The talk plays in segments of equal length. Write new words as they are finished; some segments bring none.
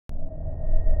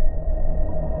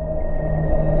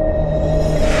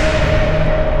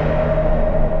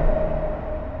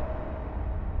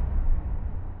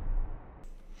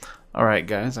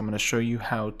guys, I'm going to show you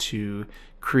how to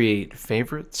create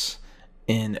favorites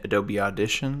in Adobe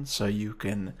Audition so you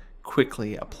can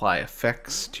quickly apply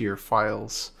effects to your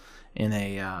files in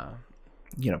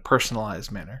a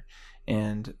personalized manner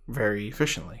and very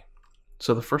efficiently.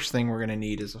 So the first thing we're going to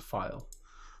need is a file.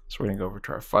 So we're going to go over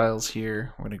to our files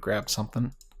here. We're going to grab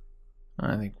something.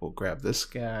 I think we'll grab this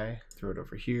guy, throw it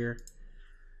over here,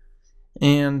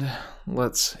 and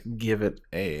let's give it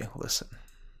a listen.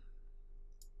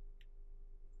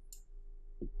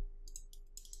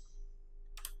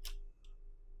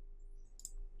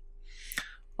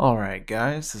 Alright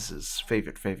guys, this is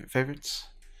favorites.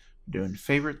 Doing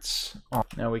favorites.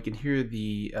 Now we can hear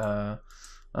the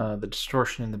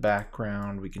distortion in the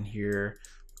background. We can hear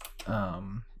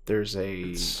there's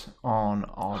a on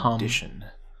audition.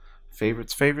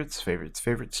 Favorites,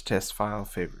 test file,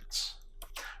 favorites.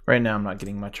 Right now I'm not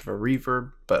getting much of a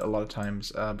reverb, but a lot of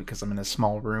times because I'm in a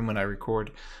small room when I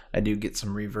record, I do get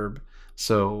some reverb.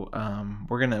 So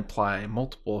we're going to apply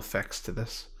multiple effects to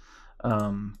this.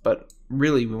 But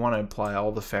really we want to apply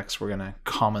all the effects we're going to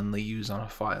commonly use on a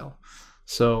file.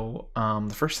 So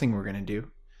the first thing we're going to do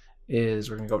is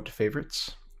we're going to go up to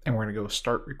favorites and we're going to go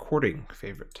start recording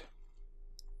favorite.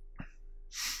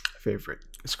 Favorite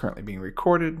is currently being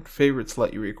recorded. Favorites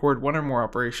let you record one or more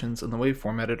operations in the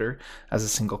waveform editor as a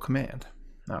single command.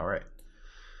 Alright,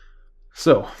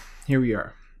 so here we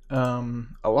are.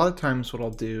 A lot of times what I'll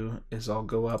do is I'll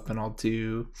go up and I'll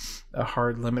do a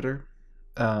hard limiter.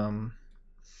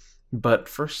 But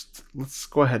first, let's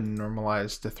go ahead and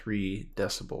normalize to 3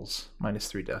 decibels, minus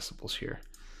 3 decibels here.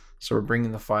 So we're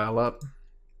bringing the file up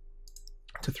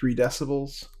to 3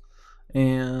 decibels,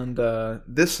 and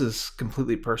this is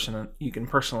completely personal. You can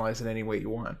personalize it any way you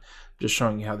want. Just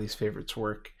showing you how these favorites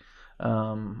work.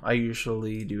 I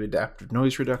usually do adaptive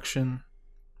noise reduction.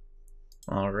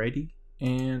 Alrighty,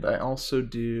 and I also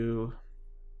do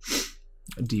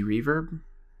de-reverb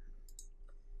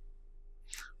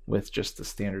with just the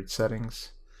standard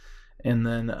settings. And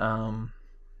then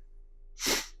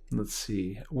let's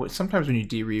see, sometimes when you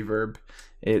de-reverb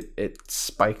it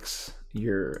spikes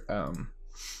your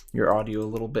audio a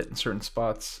little bit in certain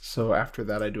spots. So after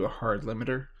that I do a hard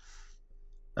limiter,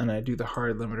 and I do the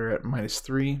hard limiter at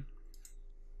 -3.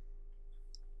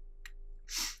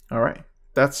 Alright,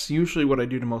 that's usually what I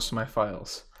do to most of my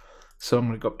files. So I'm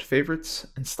going to go up to favorites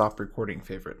and stop recording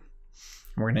favorite.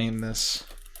 We're going to name this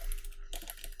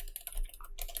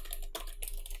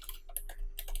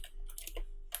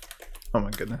oh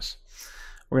my goodness.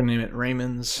 We're going to name it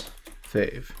Raymond's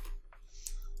Fave.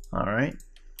 Alright.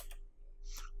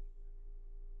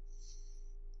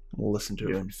 We'll listen to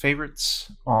it in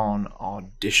favorites on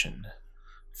audition.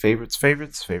 Favorites,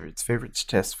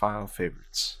 test file,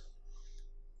 favorites.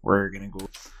 We're going to go.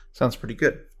 Sounds pretty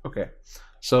good. Okay.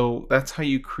 So that's how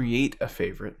you create a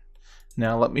favorite.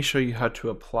 Now let me show you how to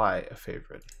apply a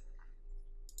favorite.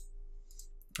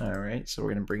 Alright, so we're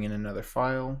going to bring in another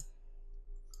file.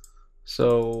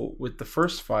 So with the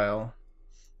first file,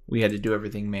 we had to do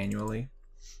everything manually.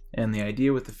 And the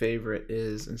idea with the favorite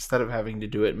is instead of having to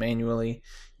do it manually,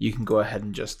 you can go ahead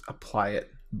and just apply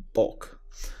it bulk.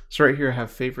 So right here I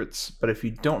have favorites, but if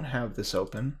you don't have this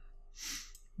open,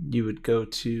 you would go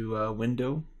to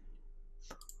Window,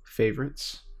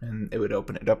 Favorites, and it would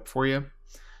open it up for you.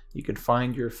 You could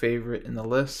find your favorite in the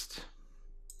list,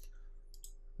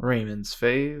 Raymond's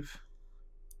Fave,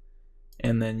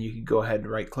 and then you can go ahead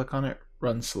and right click on it,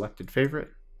 run selected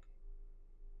favorite,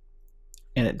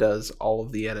 and it does all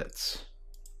of the edits.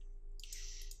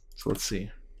 So let's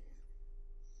see.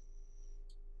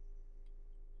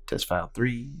 Test file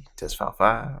 3, test file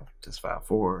 5, test file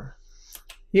 4.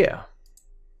 Yeah.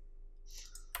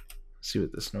 Let's see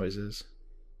what this noise is.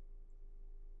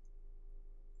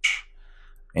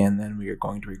 And then we are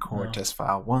going to record test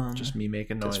file 1. Just me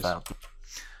making noise. Test file 2.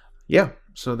 Yeah,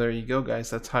 so there you go guys.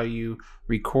 That's how you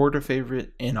record a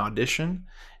favorite in Audition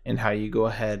and how you go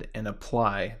ahead and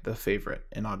apply the favorite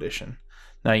in Audition.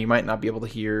 Now you might not be able to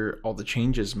hear all the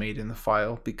changes made in the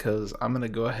file because I'm going to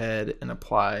go ahead and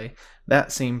apply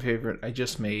that same favorite I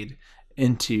just made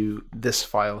into this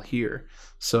file here.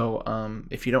 So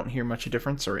if you don't hear much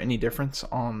difference or any difference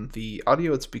on the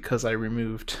audio, it's because I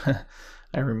removed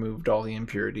I removed all the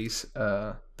impurities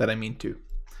that I mean to.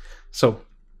 So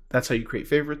that's how you create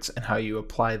favorites and how you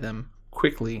apply them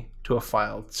quickly to a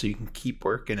file so you can keep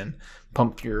working and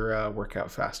pump your work out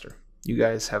faster. You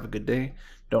guys have a good day.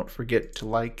 Don't forget to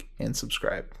like and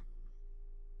subscribe.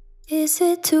 Is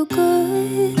it too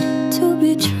good to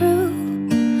be true?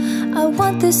 I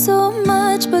want this so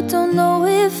much but don't know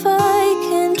if I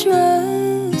can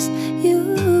trust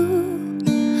you.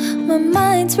 My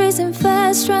mind's racing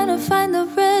fast, trying to find the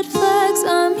red flags.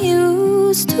 I'm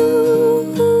used